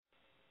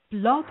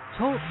Blog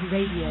Talk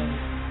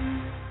Radio.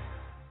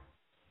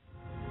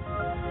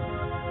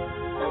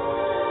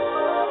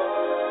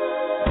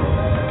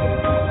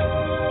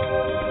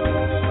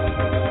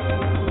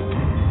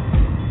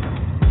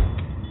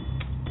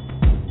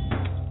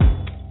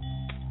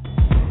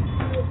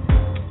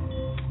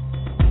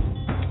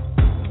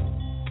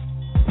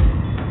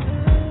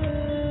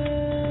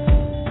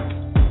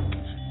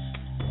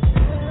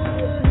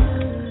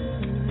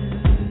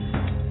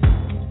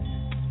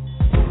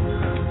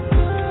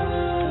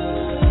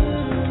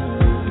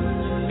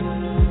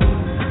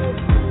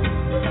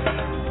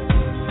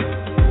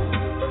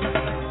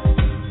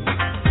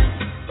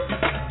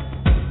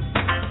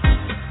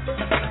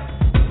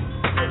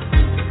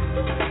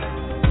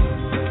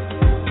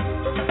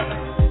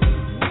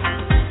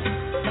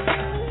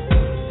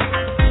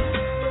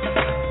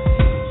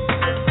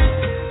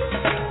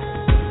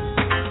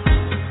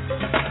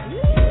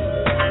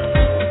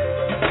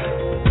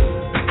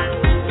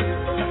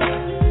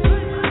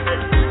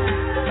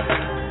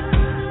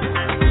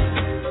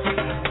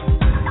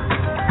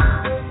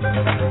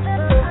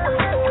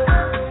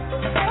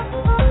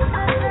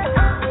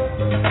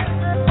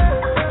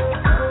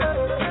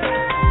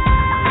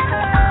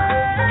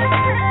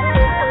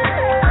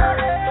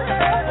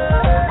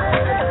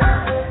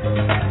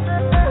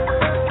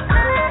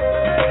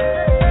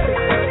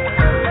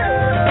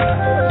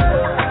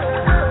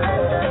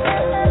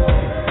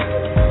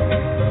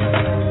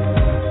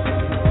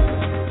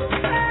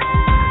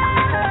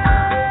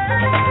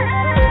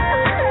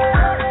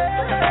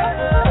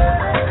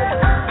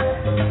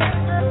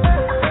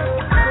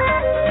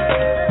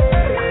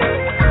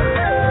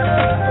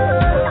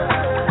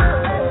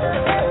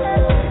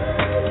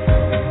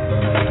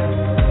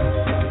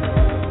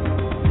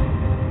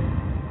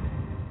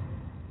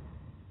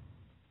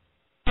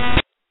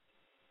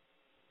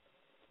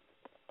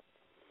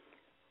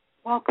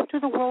 Welcome to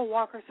the World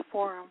Walkers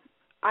Forum.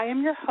 I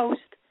am your host,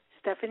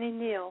 Stephanie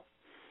Neal.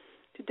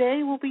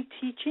 Today we'll be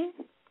teaching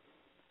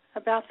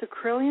about the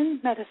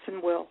Correllian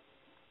medicine wheel.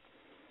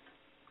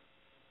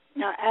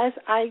 Now, as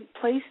I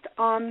placed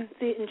on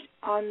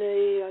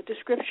the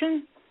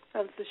description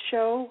of the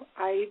show,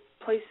 I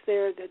placed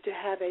there that to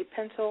have a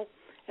pencil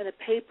and a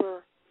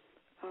paper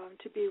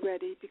to be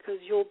ready, because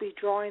you'll be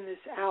drawing this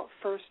out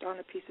first on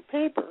a piece of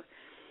paper.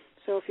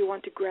 So if you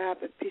want to grab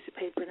a piece of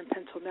paper and a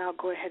pencil now,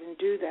 go ahead and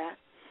do that.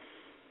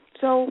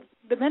 So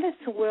the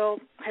medicine wheel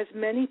has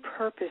many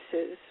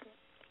purposes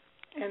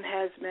and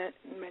has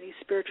many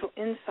spiritual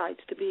insights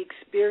to be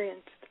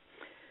experienced.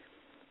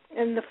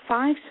 And the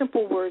 5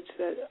 simple words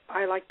that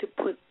I like to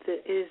put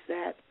is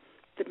that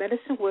the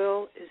medicine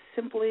wheel is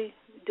simply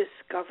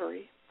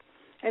discovery.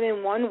 And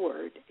in one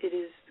word, it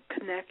is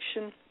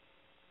connection.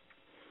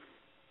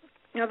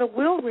 Now the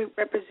wheel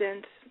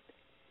represents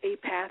a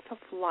path of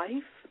life,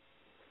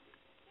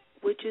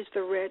 which is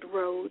the red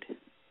road,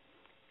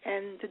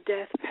 and the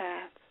death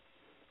path,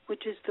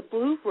 which is the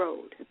blue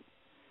road.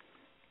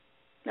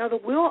 Now the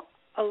wheel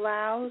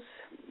allows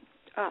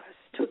us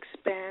to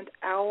expand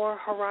our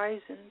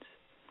horizons.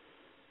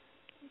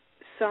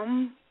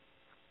 Some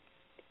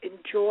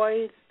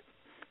enjoy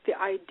the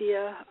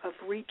idea of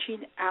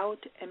reaching out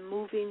and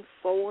moving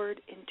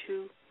forward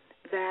into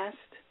vast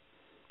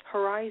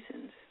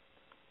horizons,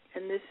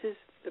 and this is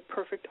the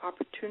perfect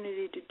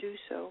opportunity to do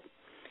so.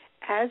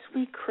 As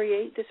we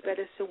create this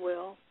medicine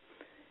wheel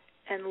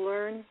and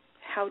learn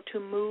how to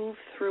move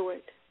through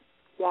it,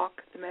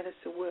 walk the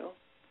medicine wheel.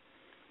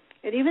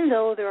 And even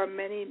though there are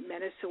many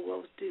medicine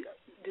wheel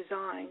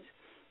designs,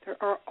 there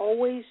are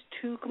always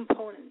 2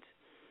 components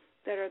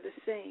that are the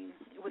same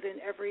within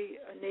every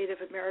Native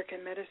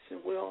American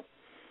medicine wheel,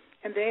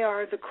 and they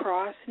are the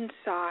cross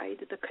inside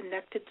the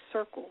connected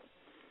circle,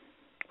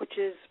 which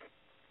is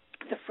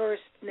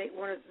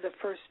one of the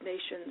First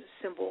Nations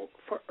symbol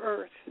for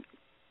Earth.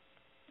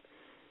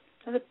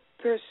 Now,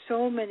 there are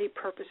so many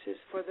purposes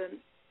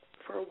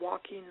for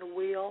walking the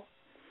wheel,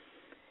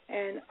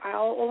 and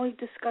I'll only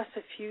discuss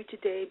a few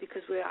today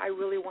because I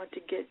really want to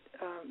get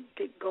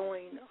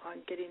going on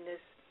getting this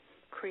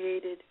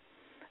created.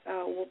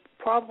 We'll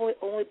probably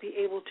only be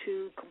able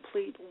to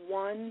complete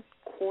 1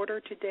 quarter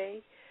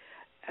today,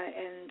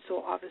 and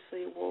so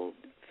obviously we'll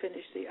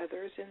finish the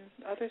others in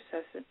other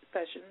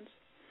sessions.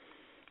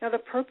 Now, the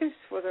purpose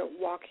for the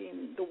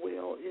walking the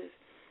wheel is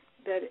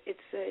that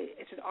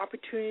it's an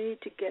opportunity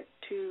to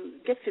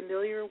get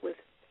familiar with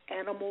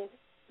animal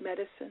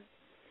medicine,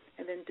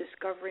 and then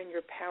discovering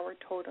your power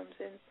totems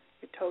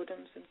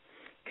and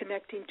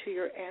connecting to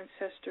your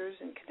ancestors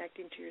and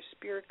connecting to your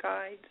spirit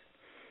guides.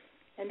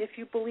 And if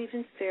you believe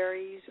in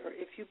fairies or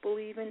if you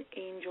believe in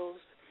angels,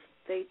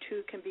 they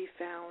too can be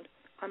found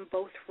on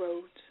both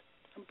roads,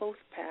 on both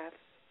paths.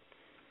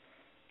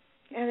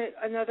 And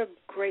another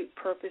great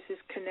purpose is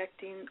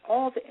connecting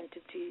all the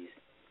entities,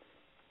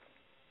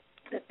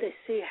 that they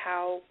see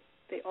how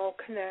they all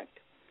connect,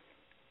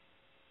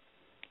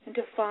 and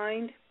to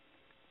find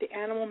the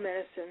animal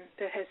medicine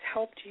that has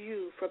helped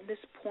you from this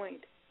point.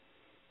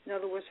 In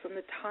other words, from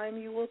the time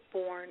you were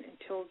born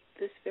until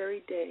this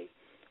very day,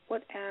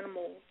 what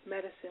animal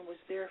medicine was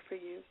there for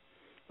you,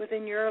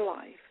 within your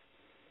life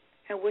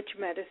and which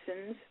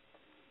medicines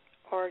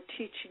are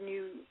teaching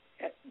you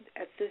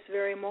at this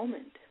very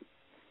moment.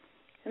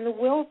 And the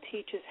will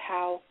teaches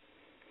how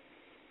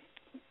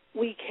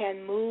we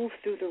can move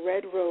through the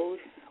red road,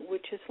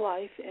 which is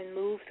life, and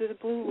move through the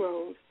blue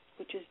road,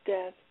 which is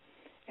death,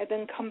 and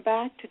then come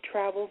back to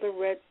travel the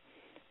red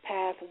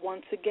path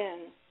once again,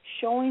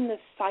 showing the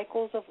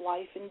cycles of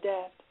life and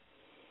death,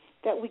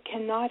 that we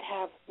cannot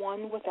have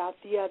one without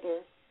the other,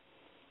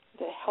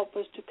 that help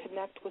us to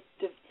connect with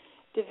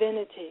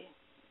divinity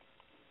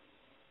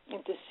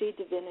and to see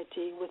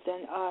divinity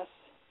within us.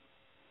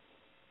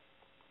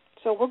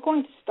 So we're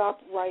going to stop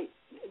right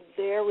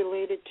there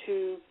related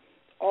to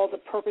all the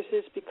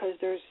purposes, because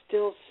there's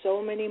still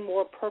so many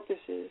more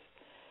purposes.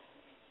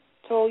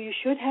 So you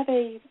should have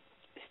a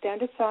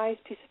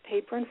standard-sized piece of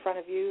paper in front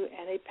of you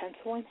and a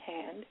pencil in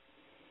hand.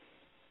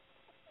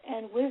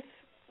 And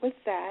with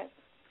that,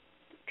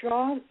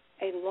 draw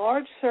a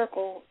large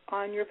circle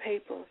on your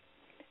paper,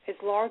 as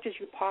large as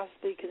you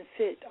possibly can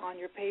fit on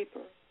your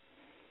paper.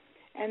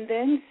 And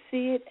then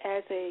see it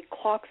as a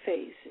clock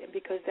face, and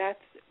because that's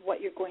what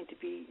you're going to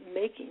be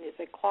making, is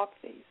a clock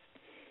face.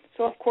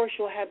 So, of course,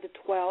 you'll have the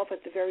 12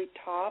 at the very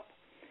top,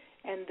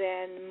 and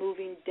then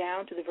moving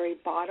down to the very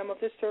bottom of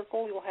the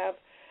circle, you'll have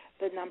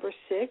the number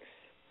 6,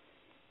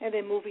 and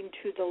then moving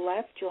to the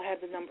left, you'll have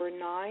the number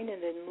 9,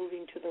 and then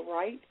moving to the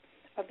right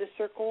of the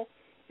circle,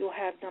 you'll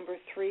have number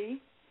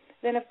 3.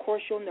 Then, of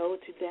course, you'll know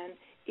to then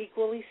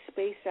equally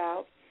space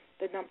out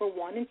the number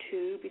 1 and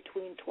 2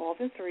 between 12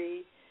 and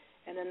 3,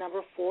 and the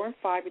number 4 and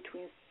 5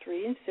 between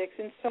 3 and 6,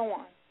 and so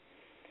on.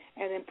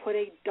 And then put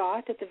a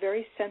dot at the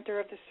very center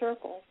of the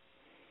circle.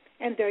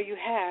 And there you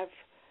have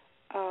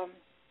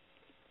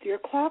your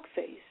clock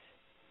face,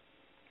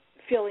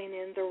 filling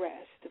in the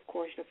rest. Of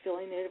course, you're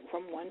filling it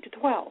from 1 to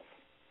 12.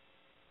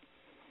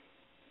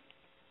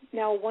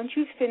 Now, once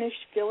you've finished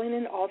filling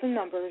in all the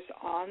numbers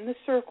on the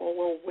circle,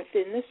 or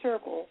within the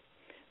circle,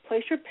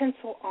 place your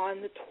pencil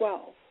on the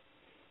 12,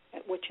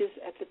 which is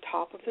at the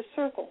top of the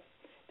circle.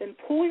 Then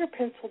pull your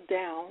pencil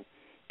down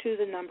to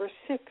the number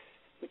 6,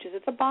 which is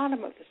at the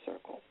bottom of the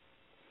circle.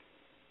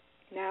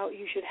 Now,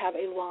 you should have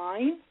a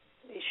line,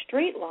 a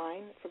straight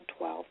line from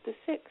 12 to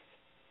 6.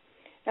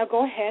 Now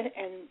go ahead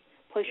and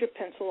place your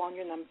pencil on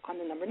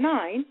the number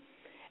 9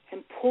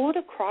 and pull it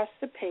across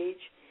the page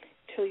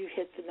till you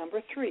hit the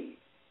number 3.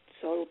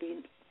 So it'll be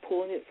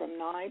pulling it from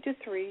 9 to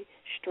 3,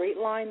 straight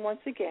line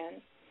once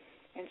again,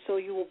 and so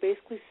you will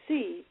basically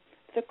see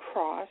the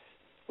cross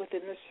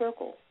within the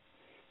circle.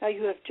 Now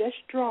you have just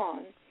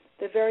drawn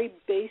the very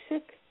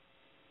basic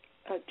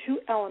 2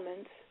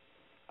 elements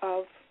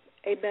of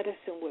a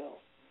medicine wheel,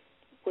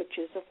 which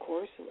is, of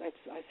course, as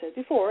I said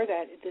before,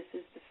 that this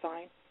is the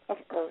sign of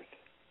Earth.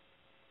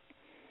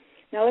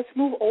 Now let's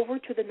move over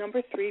to the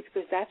number 3,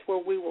 because that's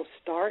where we will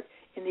start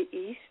in the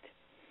east.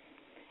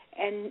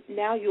 And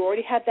now you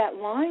already have that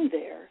line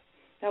there.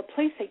 Now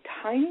place a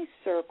tiny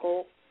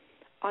circle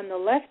on the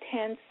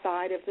left-hand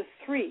side of the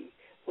 3,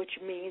 which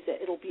means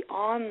that it'll be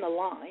on the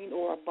line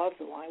or above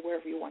the line,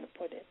 wherever you want to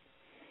put it.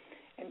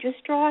 And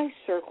just draw a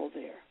circle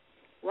there,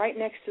 right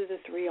next to the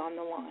 3 on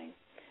the line.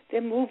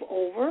 Then move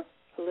over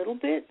a little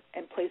bit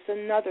and place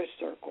another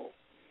circle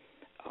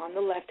on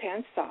the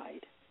left-hand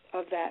side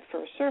of that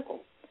first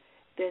circle.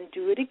 Then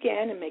do it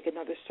again and make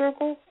another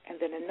circle, and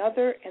then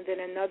another,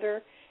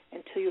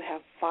 until you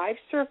have 5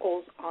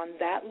 circles on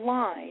that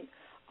line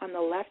on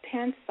the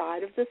left-hand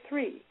side of the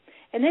 3.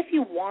 And if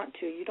you want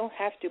to, you don't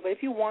have to, but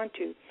if you want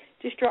to,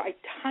 just draw a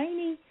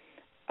tiny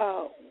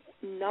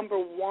number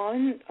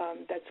 1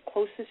 that's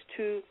closest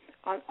to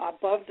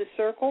above the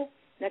circle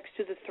next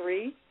to the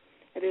 3,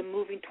 and then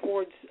moving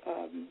towards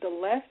the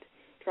left,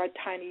 draw a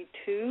tiny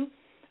 2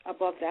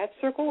 above that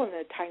circle, and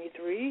then a tiny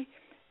 3,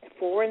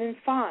 4, and then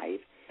 5.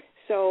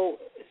 So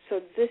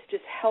this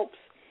just helps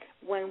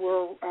when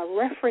we're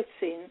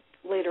referencing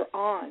later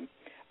on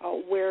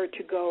where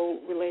to go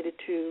related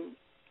to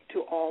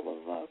all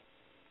of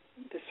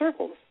the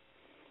circles.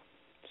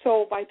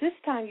 So by this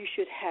time you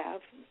should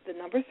have the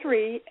number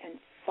 3 and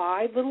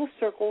 5 little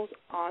circles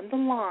on the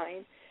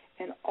line,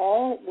 and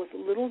all with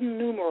little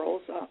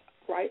numerals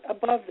right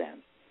above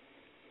them.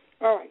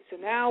 All right, so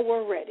now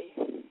we're ready.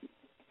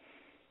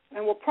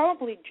 And we'll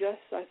probably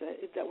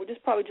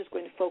probably just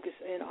going to focus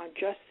in on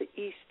just the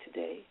east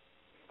today.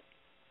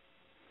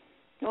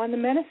 Now on the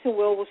medicine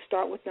wheel, we'll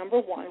start with number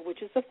 1,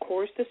 which is, of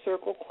course, the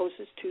circle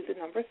closest to the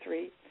number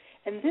 3.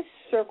 And this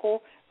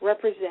circle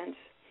represents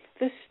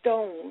the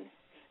stone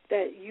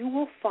that you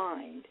will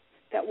find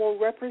that will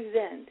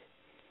represent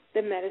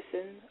the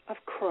medicine of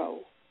Crow.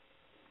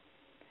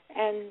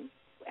 And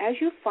as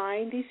you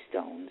find these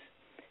stones,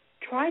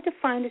 try to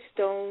find a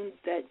stone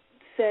that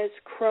says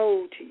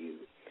Crow to you.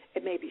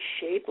 It may be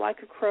shaped like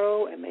a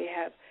crow. It may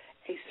have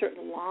a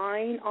certain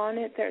line on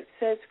it that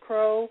says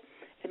Crow.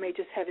 It may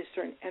just have a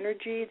certain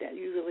energy that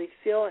you really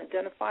feel and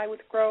identify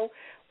with Crow.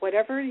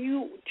 Whatever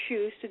you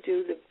choose to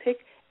do,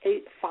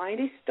 find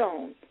a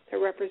stone that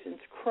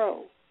represents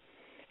Crow,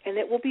 and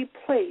it will be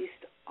placed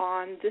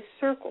on this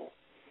circle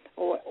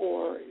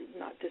or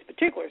not this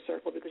particular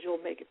circle, because you'll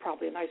make it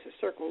probably a nicer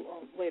circle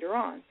later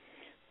on.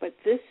 But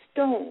this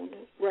stone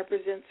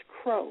represents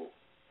crow.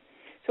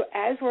 So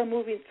as we're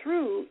moving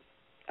through,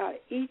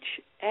 each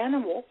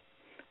animal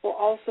will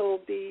also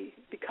be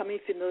becoming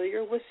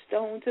familiar with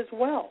stones as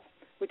well,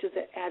 which is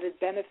an added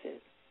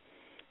benefit.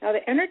 Now,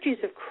 the energies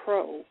of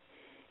crow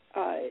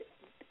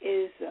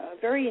is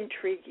very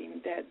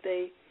intriguing.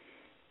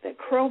 That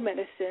crow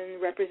medicine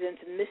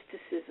represents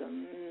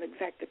mysticism. In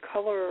fact, the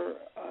color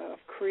of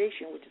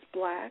creation, which is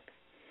black,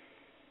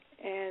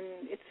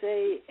 and it's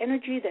a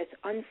energy that's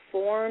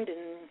unformed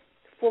and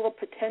full of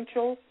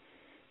potential.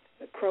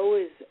 The crow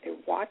is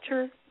a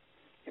watcher.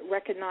 It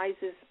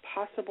recognizes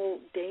possible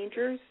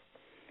dangers.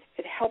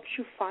 It helps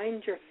you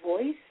find your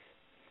voice.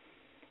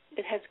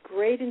 It has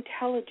great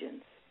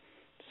intelligence.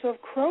 So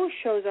if crow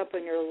shows up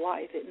in your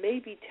life, it may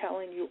be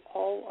telling you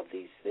all of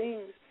these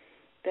things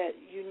that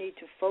you need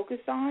to focus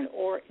on,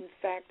 or in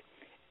fact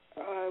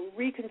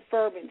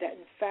reconfirming that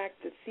in fact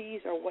that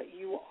these are what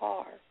you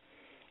are,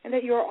 and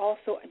that you're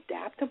also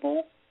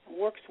adaptable,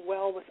 works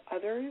well with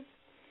others,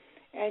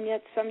 and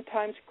yet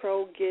sometimes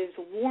crow gives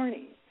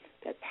warning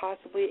that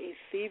possibly a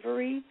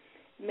thievery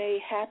may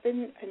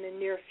happen in the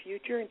near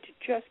future, and to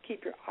just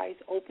keep your eyes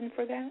open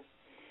for that.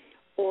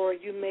 Or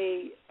you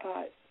may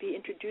be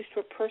introduced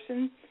to a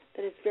person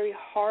that is very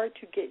hard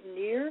to get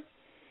near.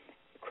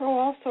 Crow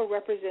also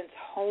represents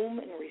home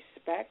and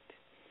respect,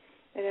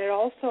 and it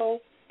also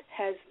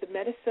has the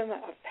medicine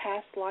of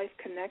past life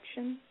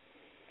connection,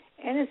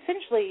 and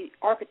essentially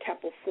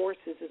archetypal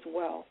forces as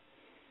well.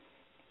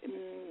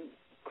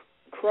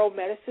 Crow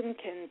medicine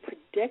can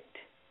predict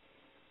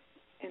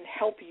and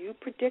help you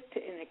predict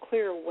in a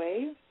clear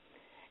way,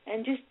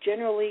 and just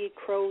generally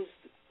crow's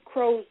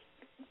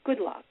good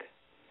luck.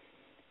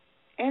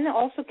 And it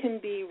also can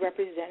be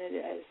represented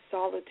as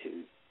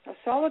solitude. Now,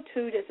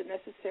 solitude isn't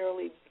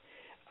necessarily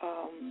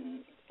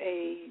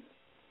a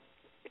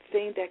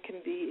thing that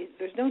can be,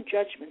 there's no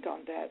judgment on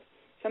that.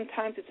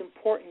 Sometimes it's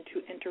important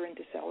to enter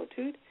into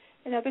solitude,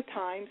 and other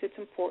times it's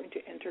important to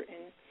enter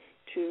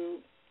into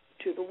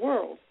the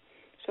world.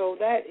 So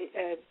that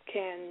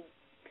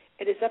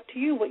it is up to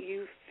you what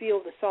you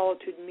feel the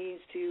solitude means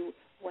to you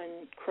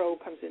when crow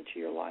comes into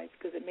your life,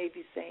 because it may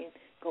be saying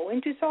go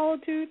into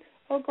solitude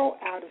or go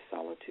out of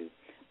solitude.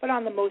 But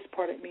on the most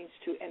part, it means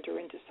to enter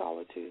into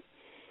solitude.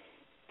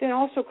 Then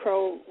also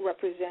crow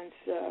represents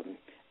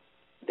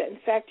that, in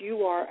fact, you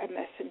are a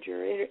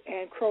messenger,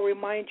 and crow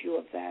reminds you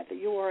of that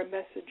you are a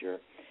messenger,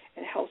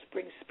 and helps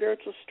bring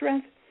spiritual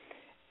strength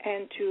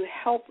and to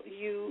help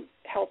you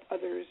help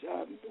others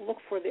look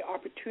for the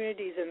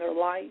opportunities in their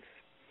life.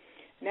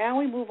 Now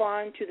we move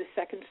on to the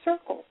second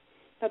circle.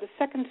 Now, the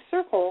second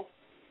circle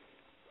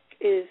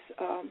is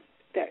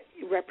that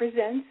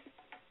represents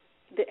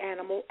the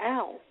animal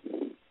owl.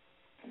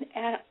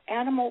 The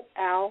animal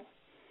owl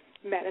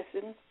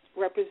medicine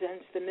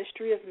represents the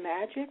mystery of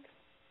magic.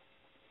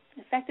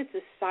 In fact, it's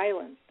a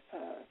silent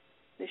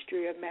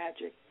mystery of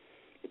magic.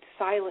 It's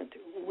silent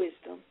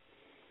wisdom.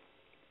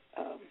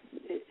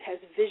 It has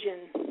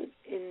vision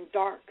in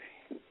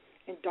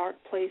dark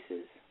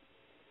places.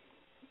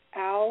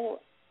 Owl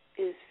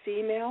is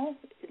female.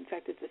 In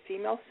fact, it's a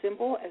female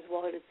symbol as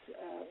well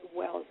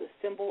as a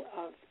symbol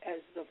of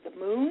the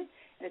moon,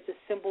 and it's a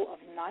symbol of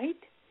night.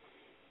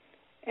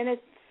 And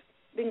it's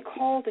been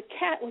called a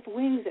cat with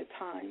wings at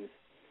times.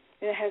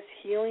 And it has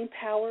healing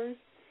powers,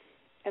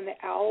 and the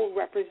owl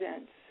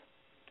represents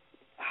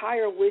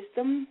higher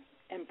wisdom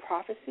and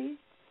prophecy.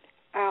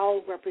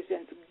 Owl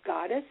represents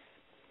goddess.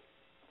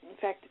 In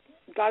fact,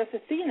 goddess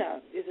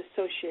Athena is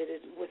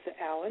associated with the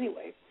owl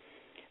anyway.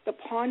 The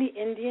Pawnee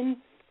Indian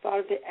thought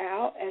of the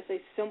owl as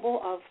a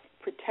symbol of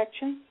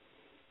protection,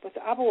 but the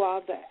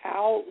Abawa, the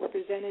owl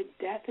represented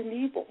death and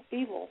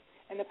evil.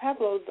 And the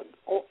Pueblo, the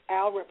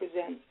owl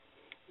represents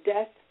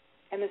death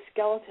and the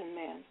skeleton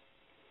man.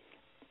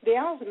 The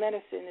owl's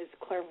medicine is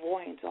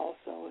clairvoyance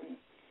also,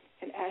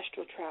 and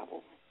astral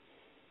travel.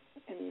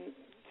 And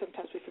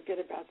sometimes we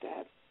forget about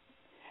that.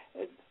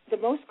 The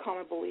most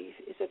common belief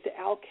is that the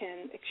owl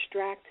can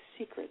extract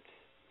secrets,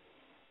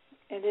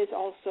 and it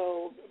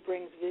also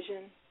brings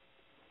vision,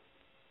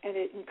 and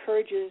it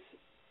encourages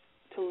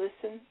to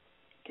listen,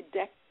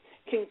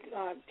 can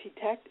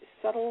detect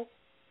subtle,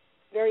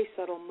 very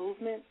subtle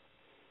movement.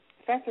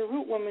 In fact, the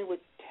root woman would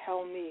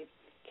tell me,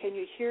 can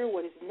you hear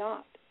what is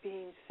not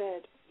being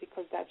said?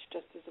 Because that's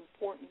just as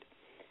important.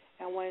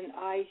 And when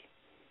I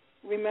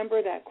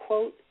remember that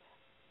quote,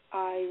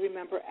 I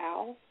remember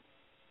owl.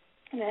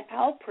 And an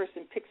owl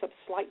person picks up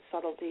slight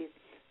subtleties,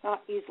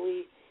 not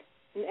easily,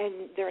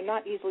 and they're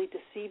not easily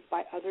deceived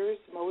by others'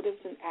 motives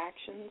and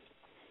actions.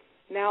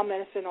 Now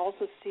medicine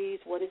also sees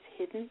what is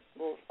hidden.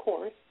 Well, of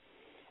course.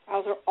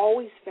 Owls are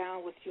always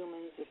found with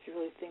humans, if you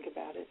really think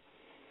about it.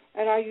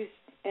 And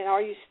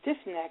are you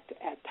stiff-necked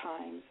at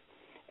times?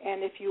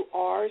 And if you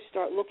are,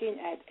 start looking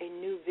at a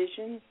new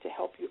vision to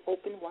help you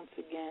open once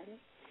again.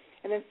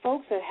 And then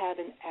folks that have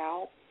an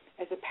owl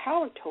as a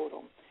power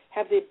totem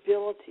have the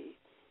ability,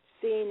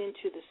 seeing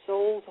into the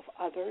souls of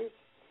others,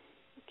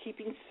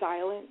 keeping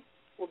silent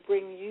will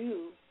bring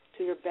you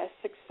to your best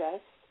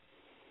success.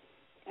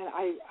 And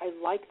I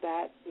like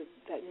that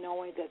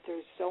knowing that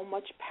there's so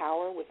much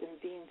power within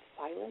being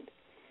silent.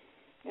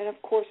 And,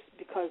 of course,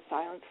 because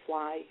silence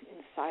fly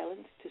in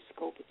silence to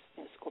scope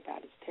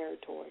out its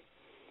territory.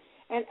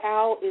 And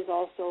owl is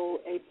also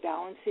a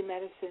balancing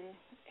medicine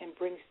and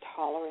brings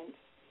tolerance.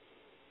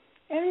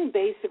 And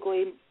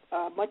basically,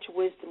 much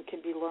wisdom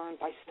can be learned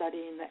by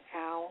studying the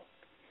owl.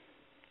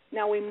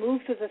 Now we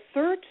move to the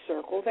third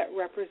circle that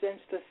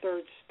represents the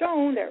third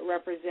stone, that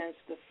represents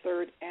the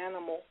third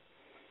animal.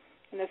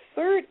 And the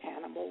third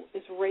animal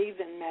is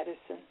raven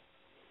medicine.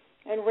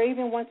 And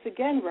raven, once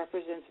again,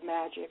 represents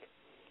magic,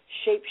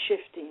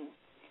 shape-shifting.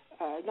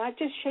 Not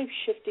just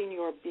shape-shifting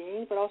your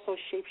being, but also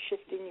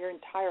shape-shifting your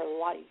entire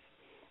life.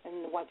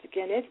 And once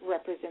again, it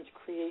represents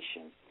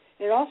creation.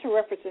 And it also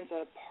represents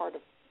a part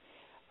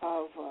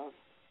of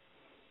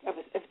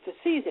the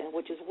season,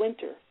 which is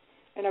winter,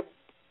 and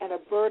a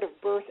bird of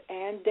birth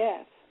and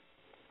death.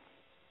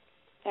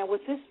 And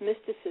with this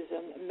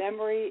mysticism,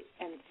 memory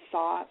and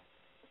thought,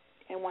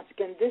 and once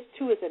again, this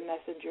too is a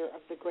messenger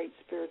of the great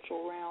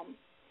spiritual realm,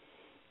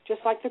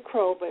 just like the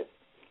crow, but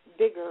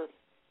bigger.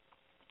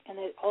 And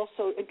it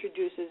also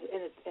introduces,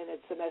 and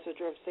it's a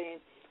messenger of saying,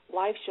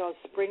 life shall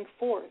spring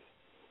forth,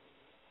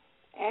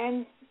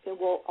 and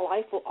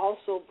life will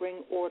also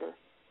bring order.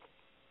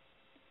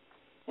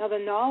 Now, the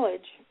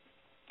knowledge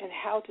and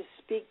how to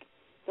speak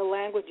the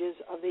languages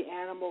of the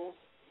animals,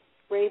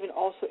 Raven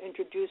also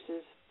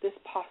introduces this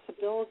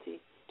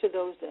possibility to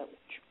those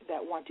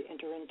that want to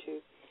enter into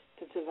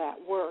that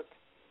work.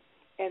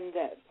 And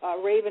that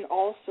Raven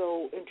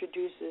also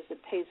introduces and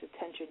pays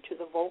attention to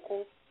the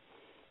vocal,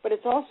 but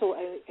it's also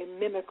a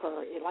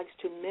mimicker. It likes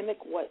to mimic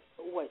what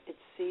it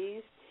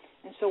sees.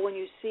 And so when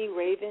you see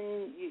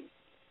Raven, you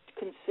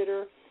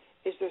consider,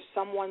 is there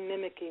someone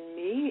mimicking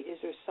me?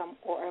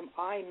 Or am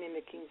I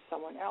mimicking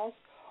someone else?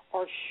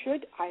 Or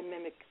should I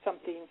mimic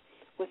something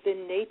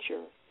within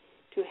nature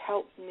to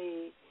help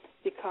me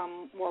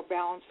become more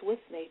balanced with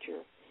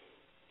nature?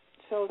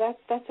 So that's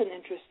an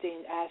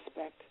interesting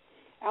aspect.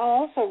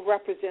 Owl also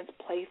represents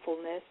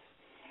playfulness,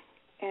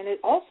 and it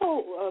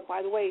also,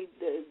 by the way,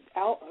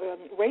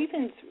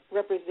 ravens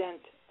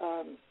represent.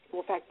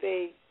 In fact,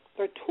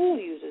 they're tool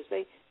users.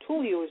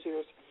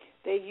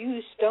 They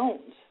use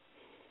stones,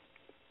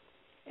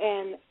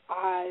 and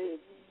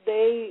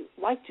they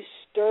like to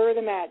stir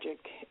the magic.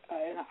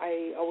 And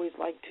I always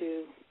like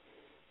to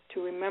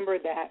remember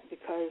that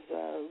because,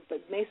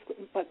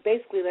 but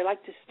basically, they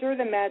like to stir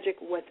the magic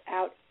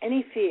without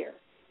any fear.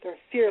 They're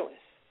fearless,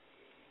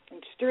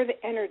 and stir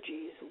the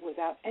energies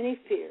without any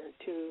fear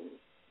to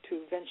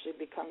eventually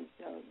become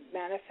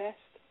manifest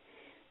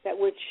that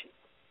which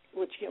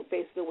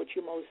basically what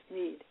you most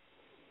need.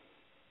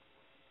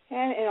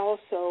 And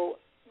also,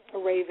 a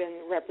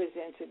raven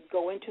represents it.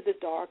 Go into the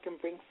dark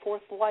and bring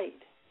forth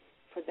light,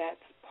 for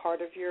that's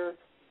part of your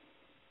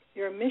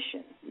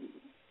mission.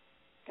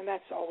 And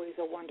that's always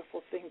a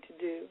wonderful thing to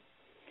do.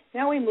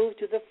 Now we move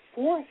to the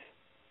fourth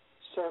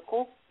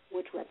circle,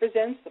 which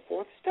represents the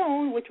fourth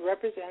stone, which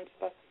represents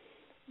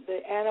the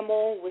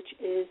animal, which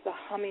is the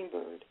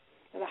hummingbird.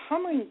 And the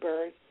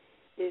hummingbird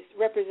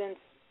represents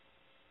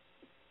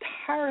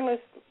tireless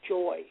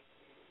joy,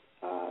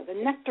 the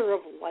nectar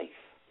of life.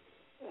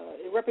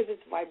 It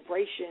represents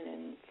vibration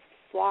and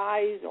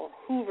flies or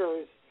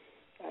hoovers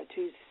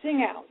to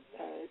sing out.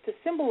 It's a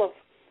symbol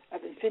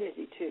of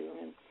infinity, too.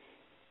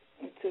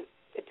 And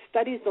it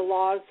studies the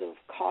laws of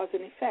cause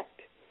and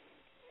effect.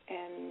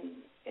 And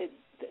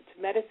its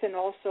medicine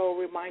also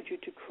reminds you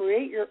to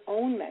create your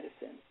own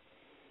medicine.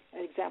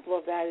 An example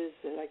of that is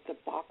like the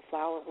Bach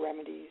flower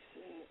remedies.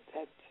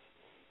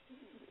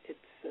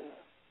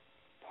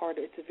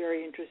 It's a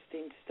very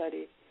interesting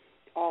study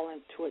all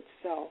into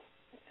itself.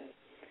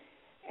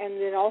 And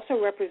it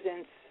also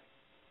represents,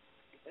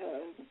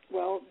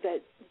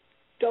 that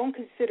don't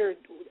consider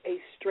a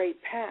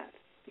straight path,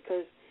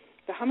 because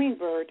the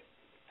hummingbird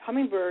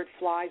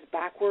flies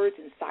backwards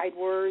and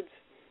sidewards,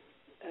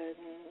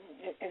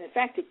 and in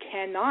fact it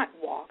cannot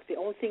walk. The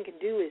only thing it can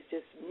do is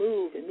just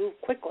move and move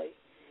quickly.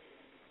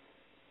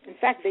 In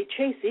fact, they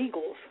chase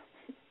eagles.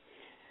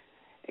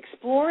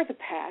 Explore the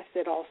past,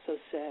 it also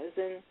says,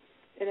 and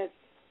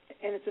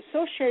it's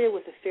associated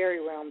with the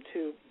fairy realm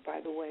too, by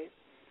the way.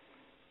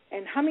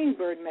 And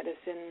hummingbird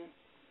medicine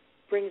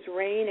brings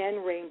rain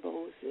and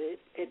rainbows.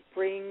 It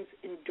brings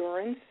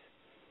endurance,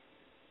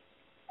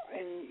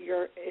 and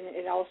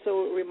it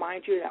also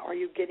reminds you that are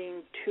you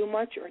getting too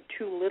much or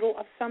too little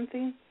of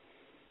something?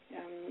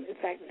 In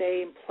fact,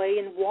 they play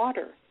in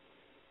water,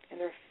 and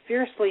they're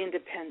fiercely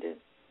independent.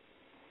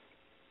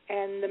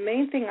 And the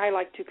main thing I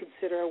like to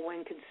consider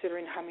when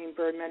considering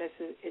hummingbird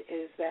medicine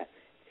is that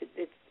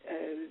the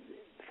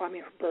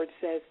hummingbird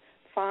says,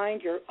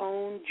 find your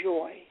own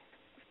joy.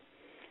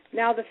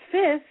 Now the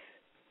fifth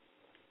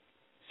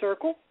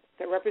circle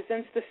that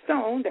represents the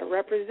stone, that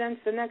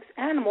represents the next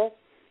animal,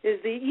 is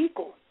the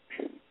eagle.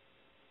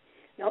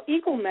 Now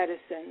eagle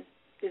medicine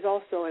is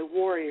also a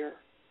warrior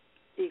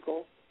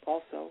eagle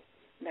also,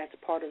 and that's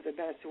part of the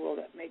medicine world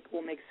that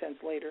will make sense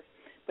later.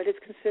 But it's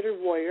considered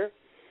warrior.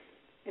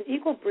 An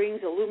eagle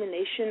brings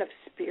illumination of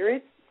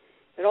spirit.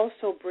 It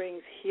also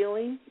brings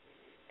healing.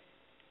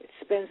 It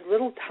spends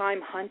little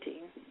time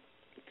hunting.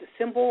 It's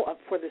a symbol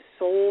for the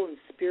soul and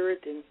spirit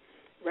and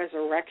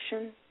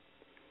resurrection.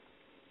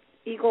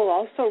 Eagle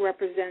also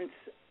represents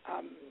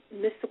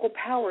mystical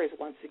powers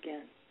once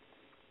again.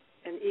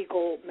 And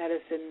eagle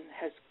medicine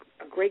has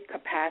a great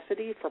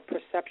capacity for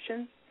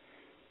perception.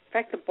 In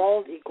fact, the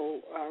bald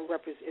eagle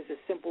is a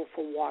symbol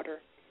for water.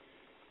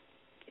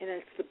 And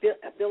it's the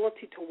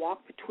ability to walk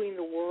between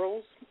the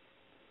worlds.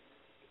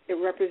 It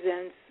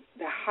represents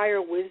the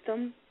higher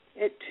wisdom.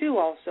 It, too,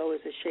 also is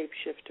a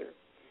shapeshifter.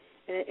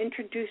 And it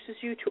introduces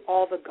you to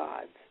all the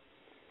gods.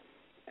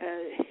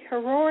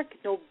 Heroic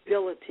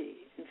nobility,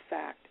 in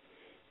fact,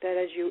 that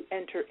as you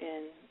enter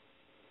in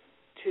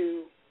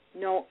to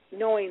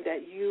knowing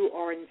that you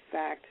are, in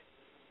fact,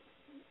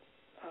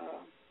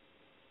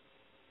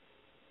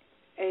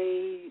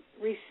 a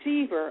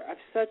receiver of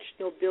such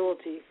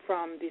nobility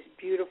from these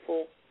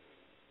beautiful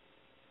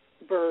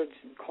birds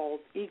called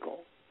eagle.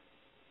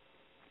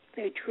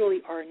 They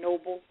truly are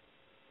noble.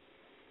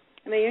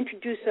 And they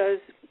introduce us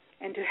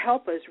and to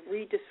help us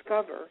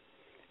rediscover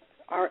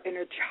our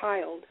inner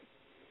child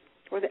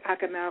or the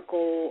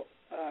alchemical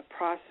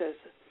process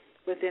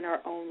within our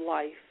own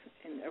life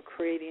and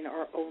creating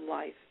our own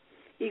life.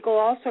 Eagle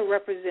also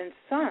represents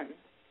sun.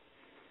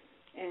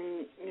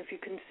 And if you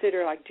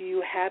consider, like, do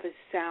you have a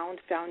sound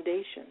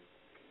foundation?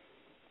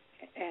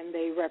 And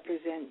they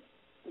represent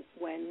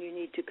when you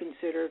need to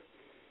consider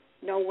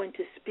know when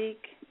to speak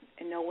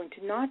and know when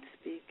to not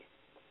speak.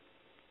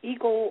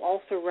 Eagle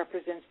also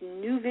represents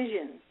new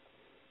vision.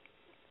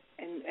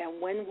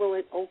 And when will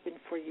it open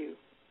for you?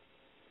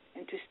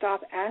 And to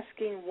stop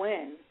asking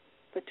when,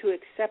 but to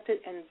accept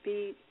it and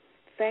be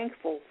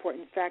thankful for,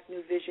 in fact,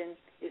 new vision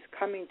is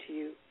coming to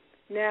you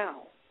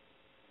now.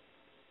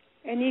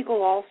 And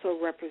eagle also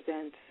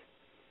represents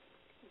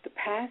the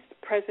past,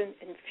 present,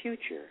 and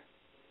future.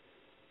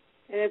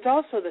 And it's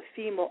also the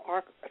female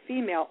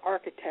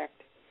architect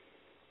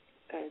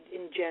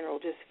in general,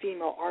 just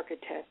female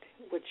architect,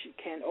 which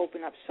can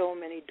open up so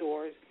many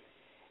doors,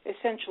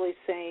 essentially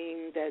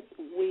saying that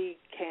we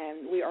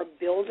are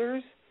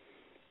builders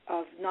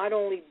of not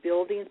only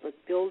buildings, but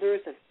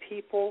builders of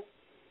people,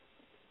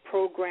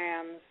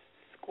 programs,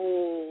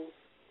 schools,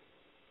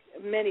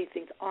 many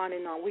things, on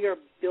and on. We are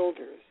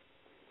builders.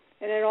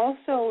 And it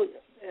also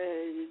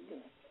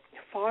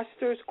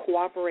fosters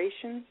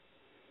cooperation.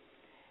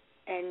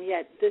 And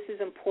yet this is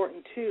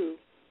important, too,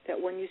 that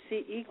when you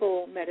see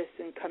eagle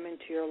medicine come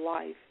into your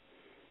life,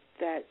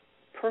 that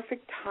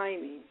perfect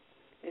timing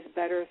is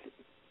better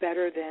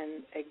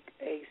than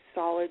a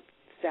solid,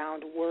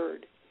 sound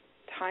word.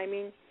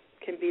 Timing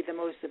can be the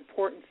most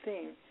important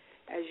thing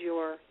as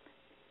you're,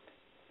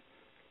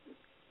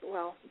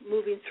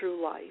 moving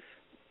through life.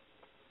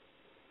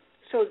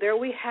 So there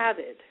we have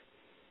it.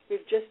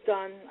 We've just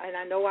done, and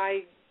I know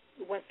I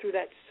went through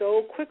that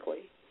so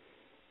quickly,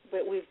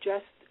 but we've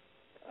just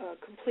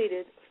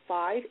completed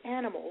 5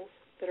 animals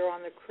that are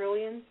on the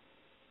Correllian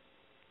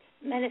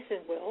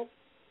medicine wheel,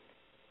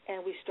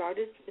 and we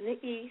started in the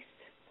east,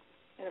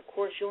 and of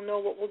course you'll know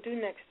what we'll do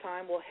next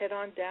time. We'll head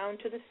on down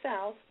to the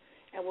south,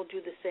 and we'll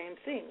do the same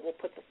thing. We'll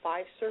put the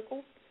 5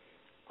 circles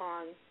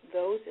on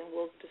those, and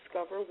we'll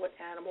discover what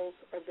animals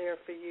are there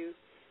for you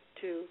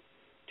to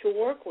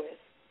work with.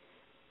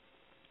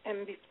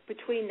 And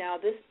between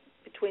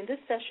this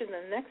session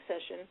and the next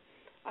session,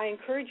 I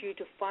encourage you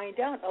to find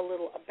out a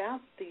little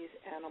about these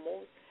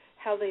animals,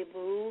 how they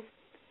move,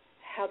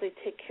 how they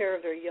take care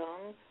of their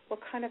young, what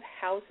kind of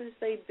houses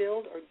they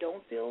build or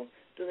don't build.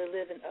 Do they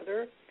live in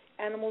other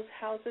animals'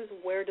 houses?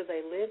 Where do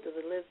they live? Do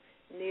they live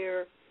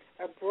near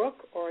a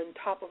brook or on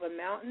top of a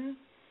mountain?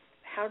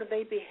 How do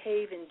they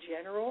behave in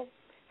general?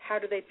 How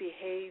do they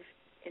behave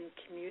in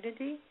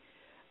community?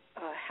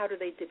 How do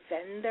they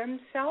defend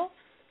themselves?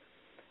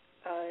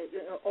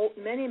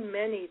 Many,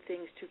 many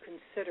things to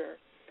consider.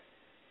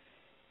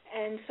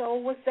 And so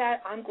with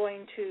that, I'm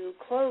going to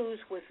close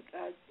with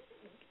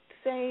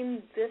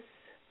saying this.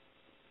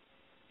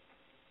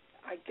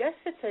 I guess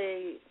it's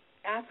a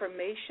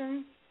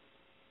affirmation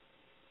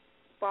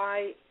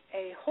by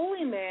a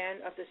holy man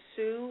of the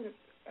Sioux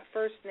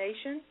First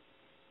Nation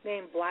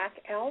named Black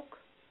Elk.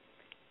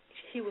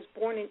 He was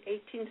born in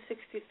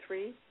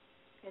 1863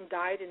 and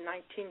died in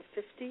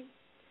 1950.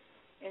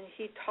 And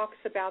he talks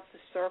about the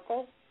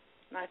circle.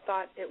 And I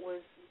thought it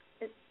was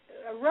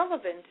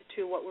relevant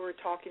to what we were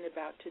talking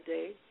about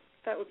today.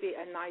 That would be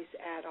a nice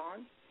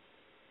add-on.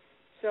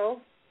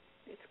 So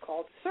it's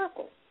called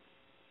circle.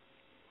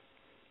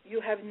 You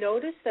have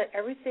noticed that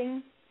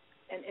everything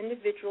an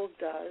individual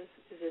does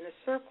is in a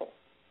circle.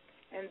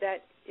 And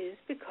that is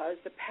because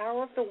the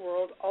power of the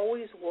world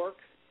always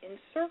works in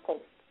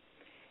circles.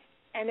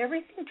 And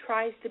everything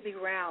tries to be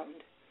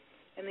round.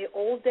 In the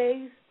old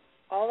days,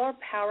 all our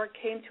power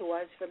came to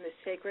us from the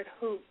sacred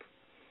hoop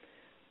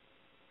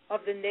of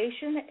the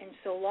nation, and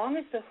so long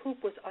as the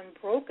hoop was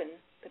unbroken,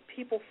 the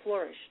people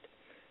flourished.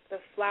 The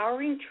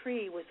flowering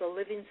tree was the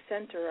living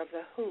center of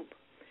the hoop,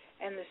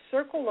 and the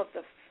circle of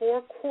the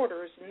 4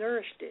 quarters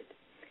nourished it.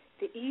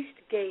 The east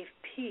gave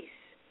peace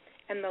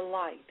and the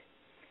light,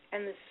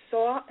 and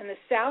the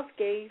south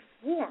gave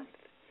warmth.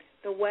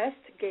 The west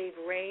gave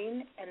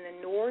rain, and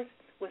the north,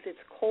 with its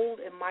cold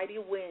and mighty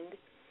wind,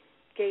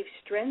 gave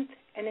strength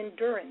and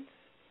endurance.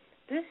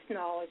 This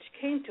knowledge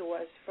came to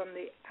us from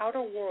the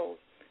outer world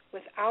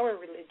with our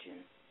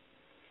religion.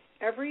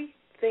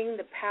 Everything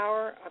the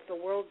power of the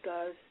world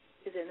does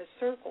is in a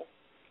circle.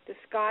 The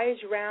sky is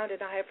round,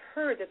 and I have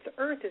heard that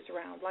the earth is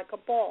round like a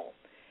ball,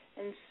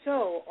 and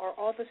so are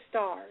all the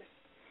stars.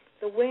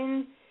 The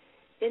wind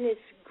in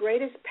its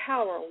greatest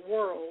power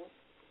whirls.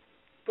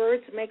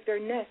 Birds make their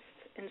nests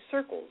in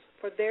circles,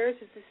 for theirs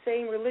is the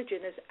same religion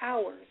as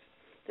ours.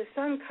 The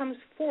sun comes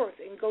forth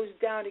and goes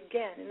down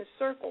again in a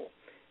circle.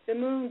 The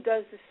moon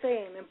does the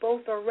same, and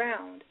both are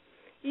round.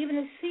 Even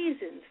the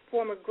seasons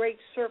form a great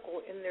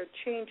circle in their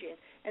changing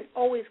and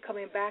always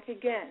coming back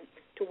again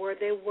to where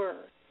they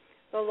were.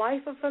 The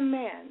life of a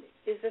man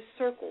is a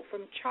circle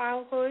from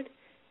childhood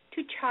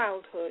to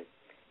childhood,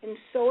 and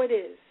so it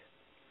is.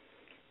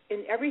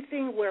 In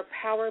everything where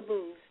power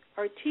moves,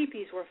 our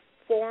teepees were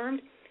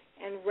formed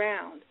and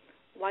round,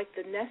 like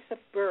the nests of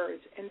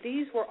birds, and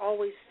these were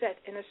always set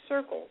in a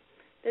circle.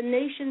 The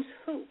nation's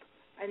hoop,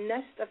 a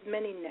nest of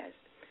many nests,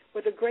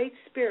 where the Great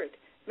Spirit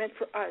meant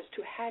for us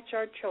to hatch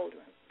our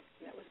children.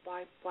 And that was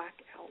by Black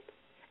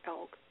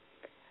Elk.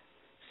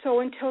 So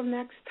until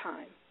next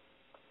time,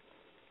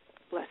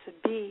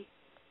 blessed be.